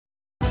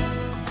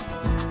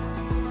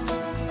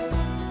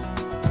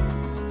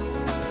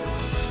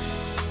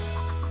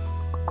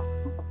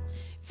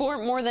For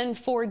more than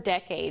 4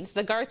 decades,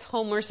 the Garth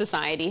Homer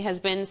Society has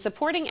been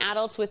supporting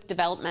adults with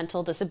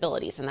developmental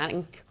disabilities, and that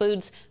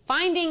includes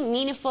finding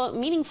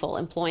meaningful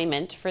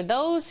employment for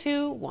those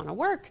who want to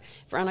work.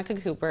 Veronica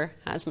Cooper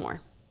has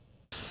more.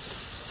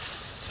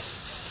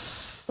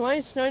 So I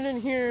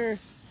started here,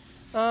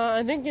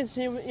 I think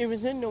it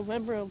was in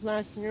November of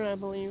last year, I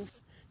believe.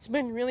 It's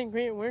been really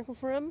great working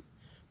for him,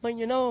 but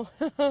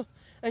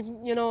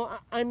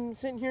I'm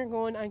sitting here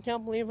going, I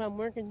can't believe I'm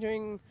working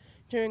during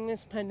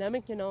this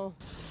pandemic,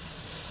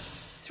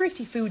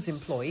 Thrifty Foods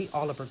employee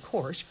Oliver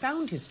Korsch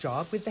found his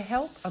job with the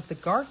help of the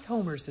Garth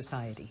Homer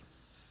Society.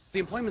 The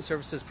Employment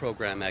Services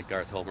Program at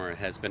Garth Homer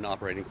has been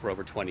operating for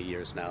over 20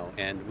 years now,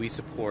 and we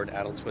support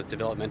adults with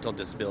developmental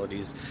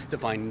disabilities to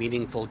find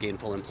meaningful,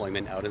 gainful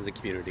employment out in the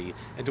community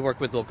and to work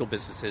with local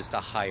businesses to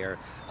hire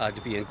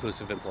to be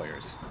inclusive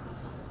employers.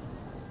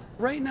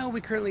 Right now, we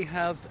currently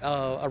have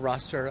a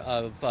roster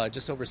of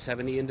just over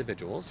 70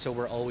 individuals, so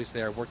we're always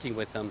there working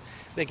with them,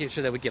 making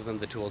sure that we give them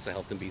the tools to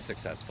help them be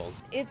successful.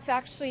 It's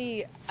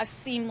actually a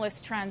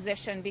seamless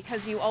transition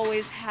because you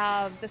always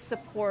have the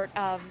support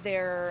of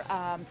their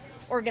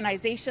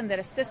organization that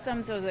assists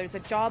them, so there's a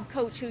job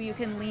coach who you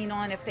can lean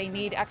on if they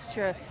need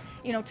extra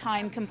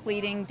time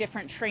completing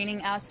different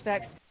training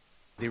aspects.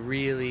 They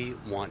really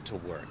want to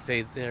work.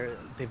 They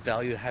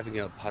value having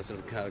a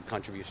positive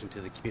contribution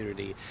to the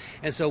community.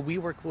 And so we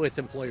work with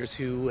employers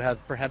who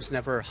have perhaps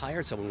never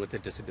hired someone with a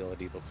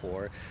disability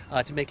before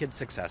to make it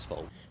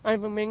successful.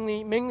 I've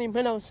mainly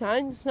been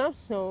outside and stuff,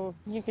 so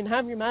you can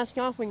have your mask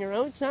off when you're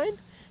outside,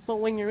 but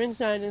when you're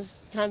inside is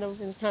kind of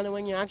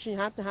when you actually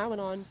have to have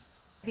it on.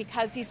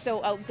 Because he's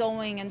so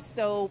outgoing and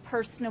so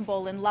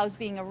personable and loves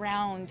being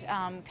around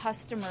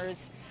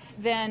customers,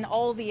 then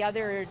all the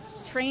other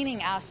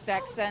training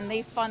aspects, then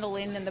they funnel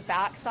in the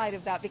backside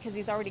of that because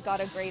he's already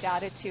got a great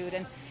attitude.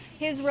 And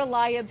his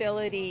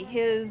reliability,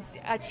 his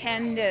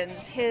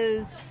attendance,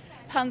 his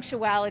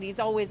punctuality, he's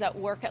always at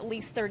work at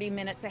least 30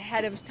 minutes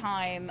ahead of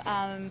time.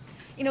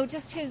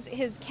 Just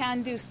his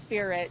can-do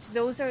spirit,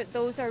 those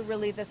are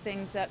really the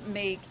things that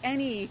make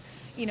any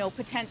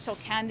potential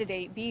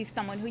candidate be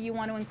someone who you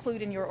want to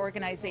include in your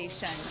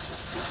organization.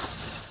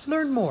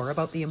 Learn more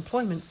about the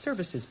Employment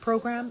Services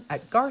Program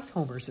at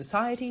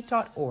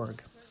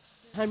garthhomersociety.org.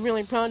 I'm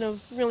really proud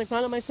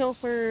of myself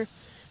for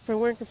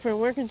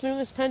working through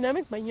this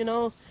pandemic, but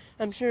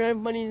I'm sure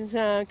everybody's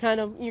kind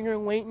of eager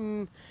and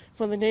waiting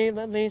for the day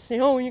that they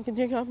say, oh, you can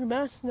take off your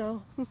mask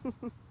now.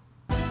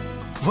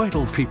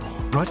 Vital People,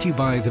 brought to you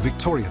by the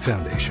Victoria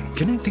Foundation,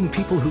 connecting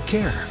people who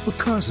care with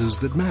causes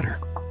that matter.